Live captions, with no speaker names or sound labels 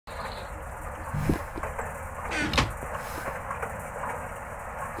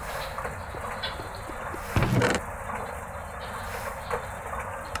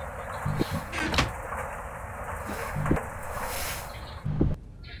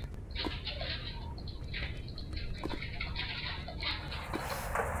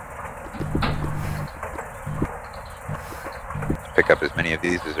up as many of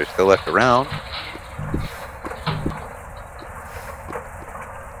these as are still left around.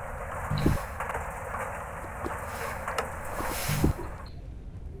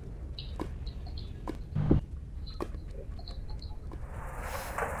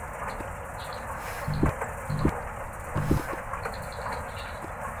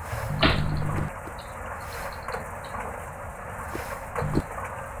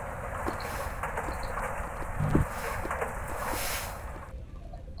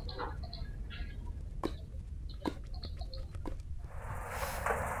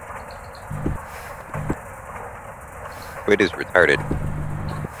 Squid is retarded.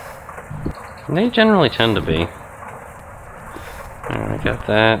 They generally tend to be. Alright, I got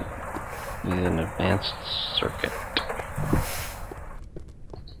that. Need an advanced circuit.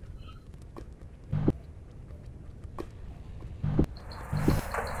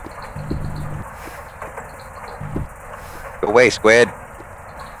 Go away, Squid!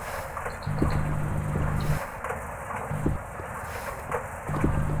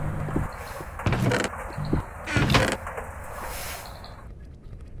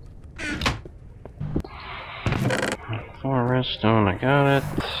 Redstone, I got it.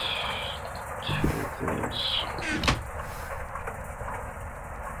 2 of these.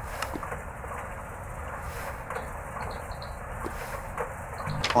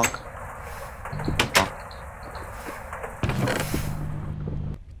 Plunk.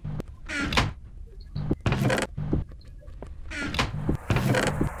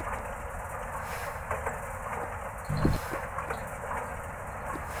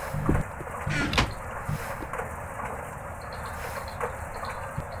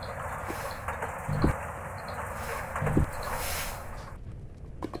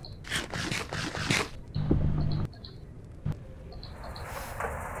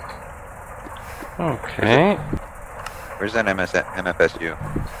 Okay. Where's that MFSU?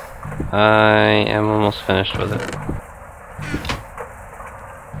 I am almost finished with it.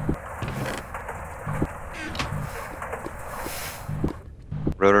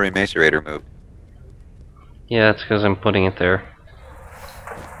 Rotary macerator moved. Yeah, it's because I'm putting it there.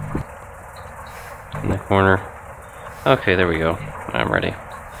 In the corner. Okay, there we go. I'm ready.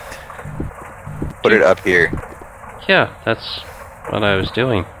 Put it up here. Yeah, that's what I was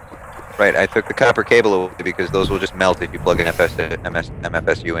doing. Right, I took the copper cable away because those will just melt if you plug an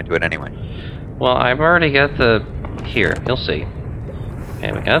MFSU into it anyway. Well, I've already got the... Here, you'll see.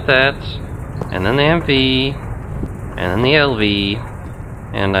 Okay, we got that. And then the MV. And then the LV.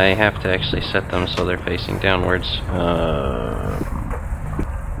 And I have to actually set them so they're facing downwards.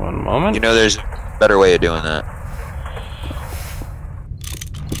 One moment. You know there's a better way of doing that.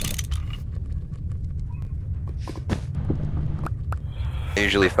 I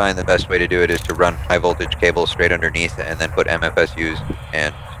usually find the best way to do it is to run high voltage cables straight underneath and then put MFSUs,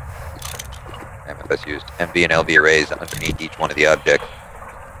 MV and LV arrays underneath each one of the objects.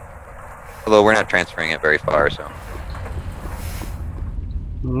 Although we're not transferring it very far, so.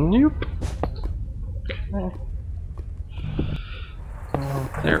 Nope. Okay.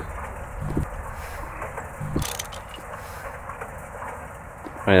 There.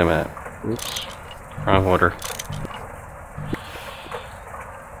 Wait a minute. Oops. Wrong order.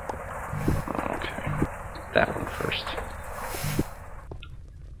 Okay. That one first.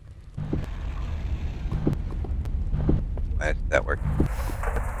 That worked.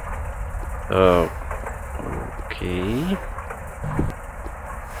 Oh. Okay.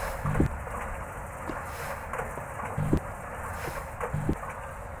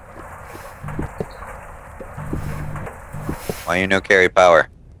 Why you no carry power?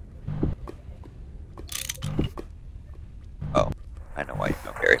 Oh, I know why you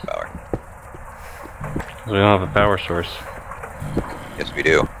no carry power. We don't have a power source. Yes, we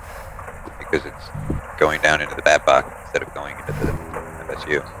do. Because it's going down into the bat box instead of going into the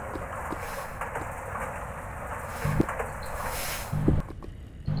MSU.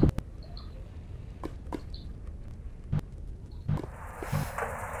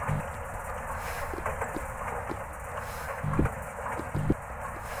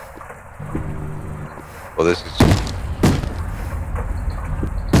 Well, this is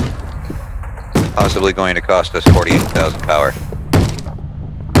possibly going to cost us 48,000 power.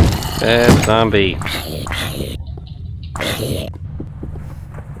 Bad zombie.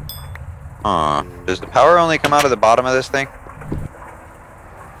 Huh. Does the power only come out of the bottom of this thing?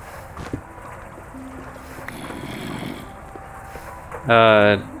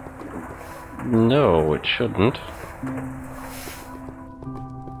 No, it shouldn't.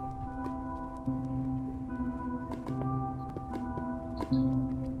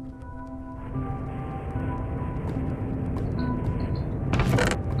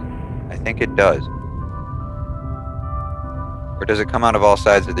 think it does. Or does it come out of all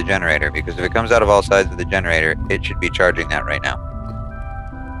sides of the generator? Because if it comes out of all sides of the generator, it should be charging that right now.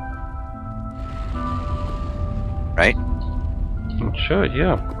 Right? It should,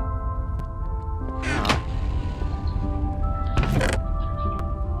 yeah.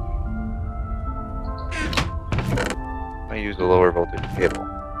 I use a lower voltage cable.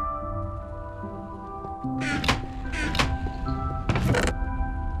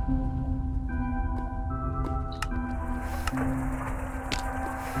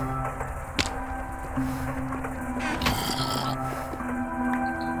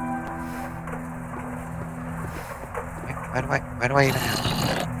 Why do I even have to?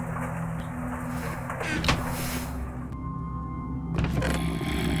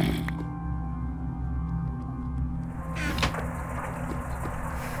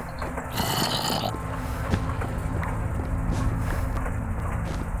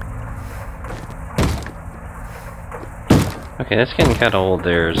 Okay, that's getting kind of old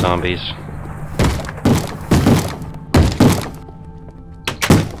there, zombies.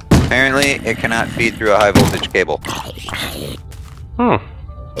 Apparently, it cannot feed through a high voltage cable. Hmm.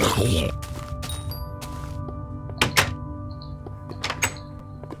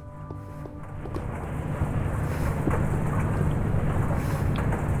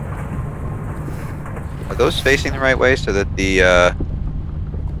 Are those facing the right way so that the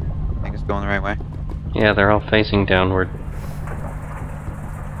thing is going the right way? Yeah, they're all facing downward.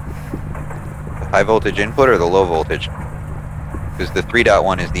 The high voltage input or the low voltage? Because the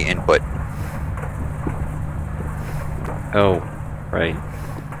 3.1 is the input. Oh, right.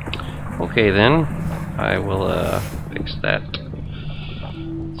 Okay then, I will fix that.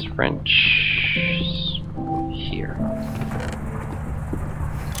 It's wrench here.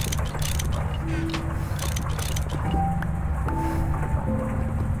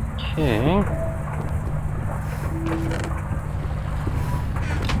 Okay.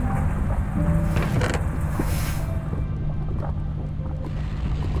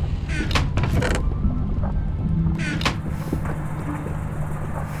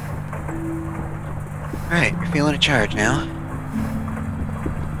 Alright, you're feeling a charge now.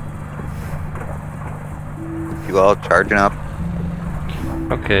 You all charging up?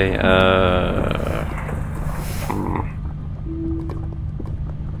 Okay,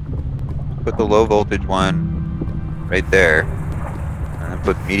 Put the low voltage one right there. And then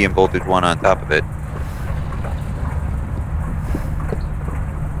put the medium voltage one on top of it.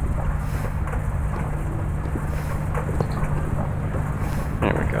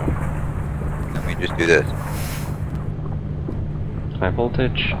 there we go. Then we just do this. High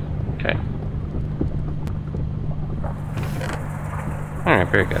voltage. Okay. Alright,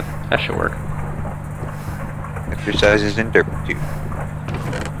 very good. That should work. Exercises in turpitude.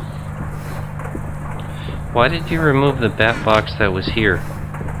 Why did you remove the bat box that was here?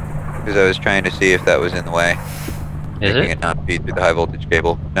 Because I was trying to see if that was in the way. Is Making it? it not feed through the high voltage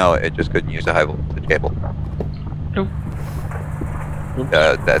cable. No, it just couldn't use the high voltage cable. Nope.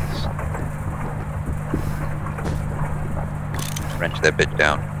 That's... Wrench that bitch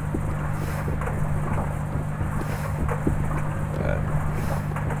down.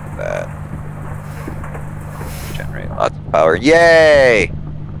 That. Generate lots of power. Yay!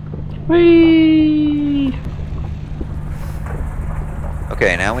 Whee!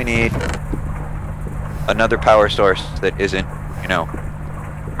 Okay, now we need another power source that isn't, you know,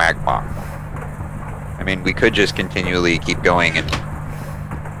 magma. I mean, we could just continually keep going and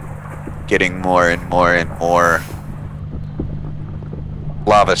getting more and more and more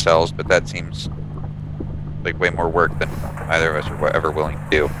lava cells, but that seems like way more work than either of us are ever willing to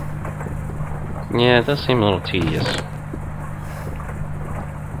do. Yeah, it does seem a little tedious.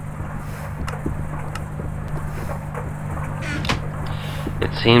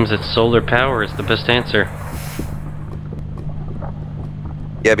 It seems that solar power is the best answer.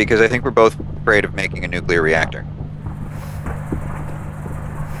 Yeah, because I think we're both afraid of making a nuclear reactor.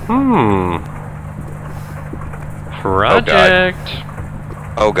 Project!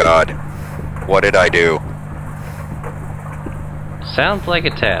 Oh god. What did I do? Sounds like a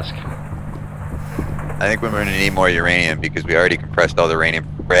task. I think we're going to need more uranium because we already compressed all the uranium.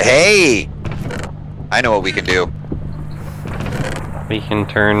 Hey! I know what we can do. We can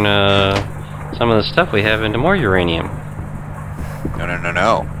turn some of the stuff we have into more uranium. No, no, no,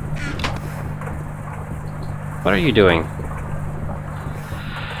 no. What are you doing?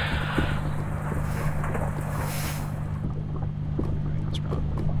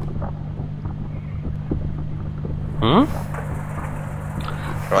 Hmm?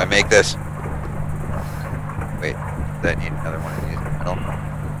 How do I make this? Wait, does that need another one of these in the middle?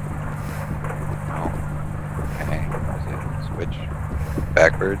 Switch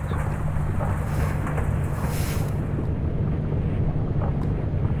backwards.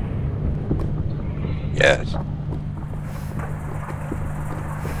 Yes.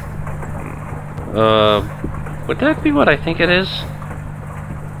 Would that be what I think it is?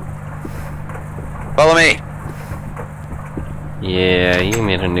 Follow me! Yeah, you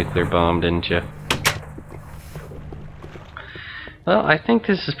made a nuclear bomb, didn't you? Well, I think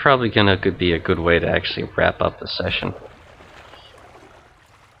this is probably gonna be a good way to actually wrap up the session.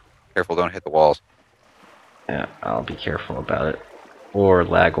 Careful, don't hit the walls. Yeah, I'll be careful about it. Or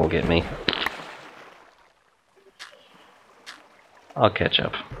lag will get me. I'll catch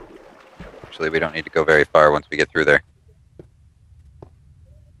up. Actually, we don't need to go very far once we get through there.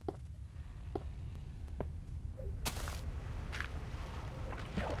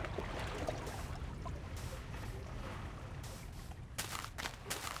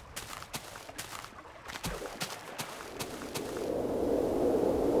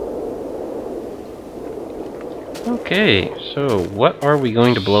 Okay, so what are we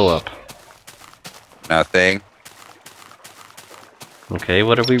going to blow up? Nothing. Okay,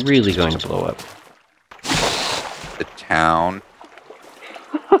 what are we really going to blow up? The town.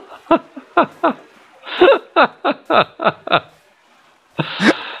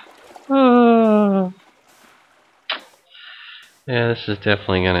 Yeah, this is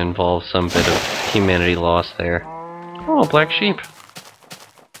definitely going to involve some bit of humanity loss there. Oh, black sheep.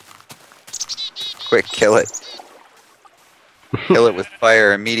 Quick, kill it. Kill it with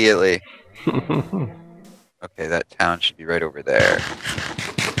fire immediately. Okay, that town should be right over there.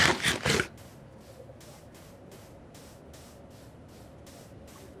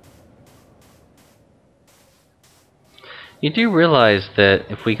 You do realize that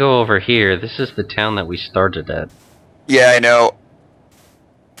if we go over here, this is the town that we started at. Yeah, I know.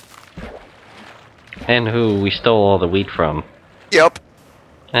 And who we stole all the wheat from. Yep.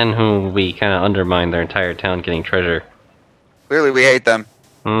 And who we kind of undermined their entire town getting treasure. Clearly we hate them.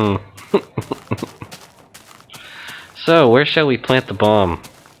 Hmm. So, where shall we plant the bomb?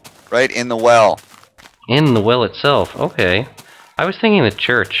 Right in the well. In the well itself, okay. I was thinking the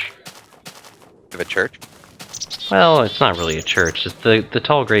church. Of a church? Well, it's not really a church. It's the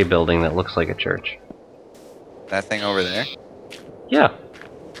tall gray building that looks like a church. That thing over there? Yeah.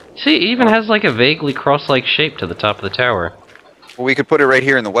 See, it even has like a vaguely cross-like shape to the top of the tower. Well, we could put it right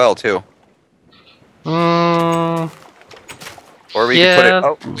here in the well, too. Hmm. Or we could put it...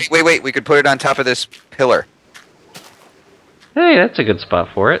 Oh, wait. We could put it on top of this pillar. Hey, that's a good spot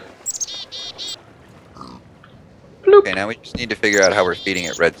for it. Bloop. Okay, now we just need to figure out how we're feeding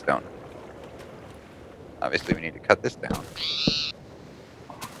it redstone. Obviously, we need to cut this down.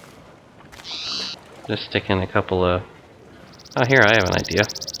 Just stick in a couple of... Oh, here, I have an idea.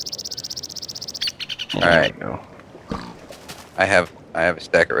 Alright. There we go. I have a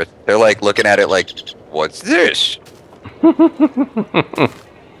stack of redstone. They're like looking at it like, what's this? That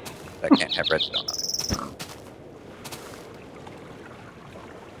can't have redstone on it.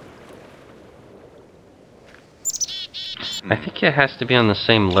 I think it has to be on the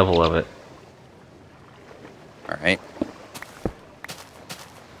same level of it. Alright.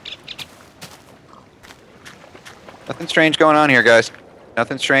 Nothing strange going on here, guys.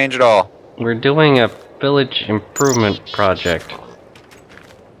 Nothing strange at all. We're doing a village improvement project.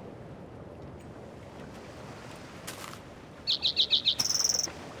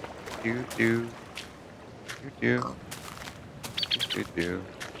 Do.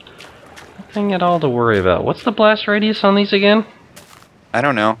 Nothing at all to worry about. What's the blast radius on these again? I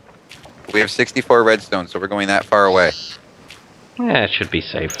don't know. We have 64 redstone, so we're going that far away. Yeah, it should be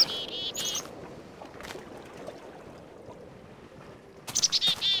safe.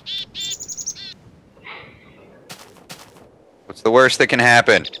 What's the worst that can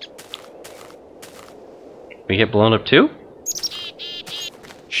happen? We get blown up too?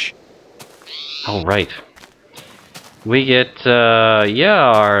 Shh. Oh, right. We get,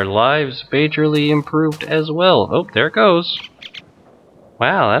 yeah, our lives majorly improved as well. Oh, there it goes.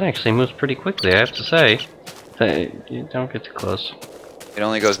 Wow, that actually moves pretty quickly, I have to say. You don't get too close. It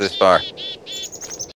only goes this far.